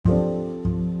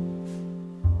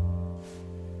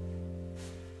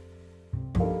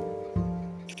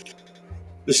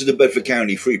This is the Bedford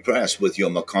County Free Press with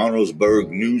your Mcconnellsburg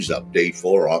news update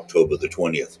for October the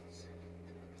 20th.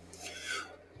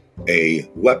 A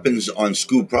weapons on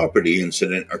school property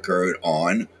incident occurred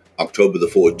on October the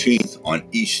 14th on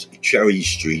East Cherry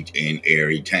Street in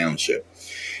Erie Township.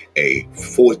 A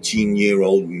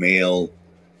 14-year-old male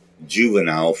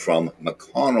juvenile from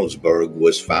Mcconnellsburg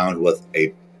was found with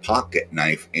a pocket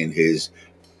knife in his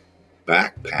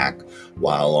backpack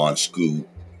while on school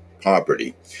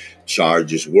property.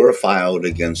 Charges were filed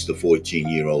against the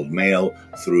 14-year-old male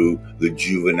through the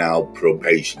Juvenile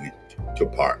Probation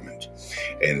Department.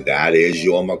 And that is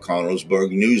your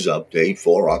Mcconnellsburg news update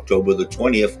for October the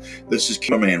 20th. This is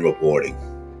Cameraman reporting.